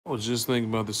I was just thinking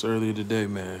about this earlier today,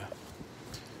 man.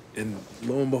 And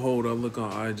lo and behold, I look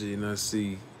on IG and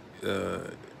uh,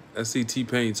 I see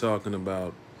T-Pain talking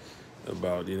about you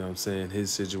know what I'm saying, his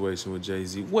situation with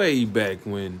Jay-Z way back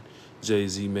when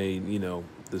Jay-Z made,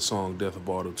 the song Death of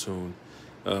Auto Tune.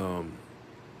 Um,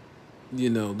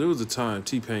 there was a time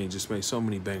T-Pain just made so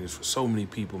many bangers for so many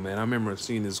people, man. I remember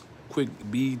seeing this quick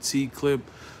BET clip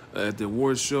at the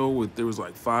awards show with there was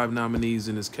like 5 nominees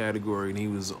in this category and he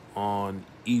was on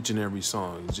each and every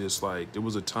song. Just like there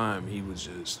was a time he was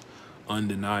just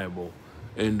undeniable.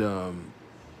 And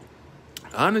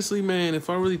honestly, man, if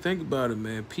I really think about it,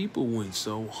 man, people went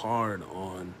so hard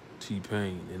on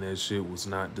T-Pain and that shit was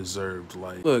not deserved.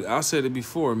 Like, look, I said it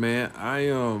before, man. I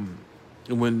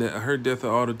heard Death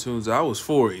of Autotunes, I was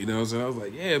for it, you know what I'm saying? I was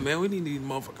like, yeah, man, we need these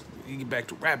motherfuckers to get back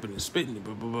to rapping and spitting it,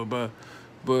 blah, blah, blah, blah.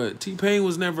 But T-Pain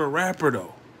was never a rapper,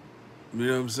 though. You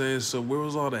know what I'm saying? So where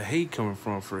was all the hate coming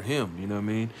from for him? You know what I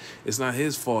mean? It's not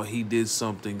his fault he did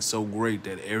something so great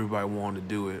that everybody wanted to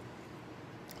do it.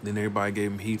 Then everybody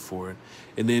gave him heat for it.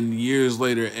 And then years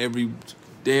later,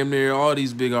 damn near all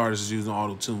these big artists is using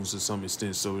auto tunes to some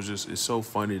extent. So it's so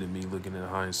funny to me looking in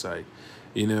hindsight.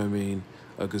 You know what I mean?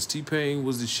 Because T-Pain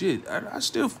was the shit. I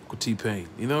still fuck with T-Pain.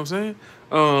 You know what I'm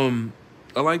saying?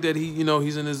 I like that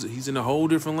he's in a whole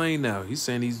different lane now. He's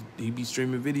saying he be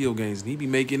streaming video games and he be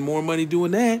making more money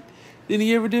doing that than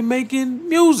he ever did making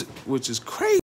music, which is crazy.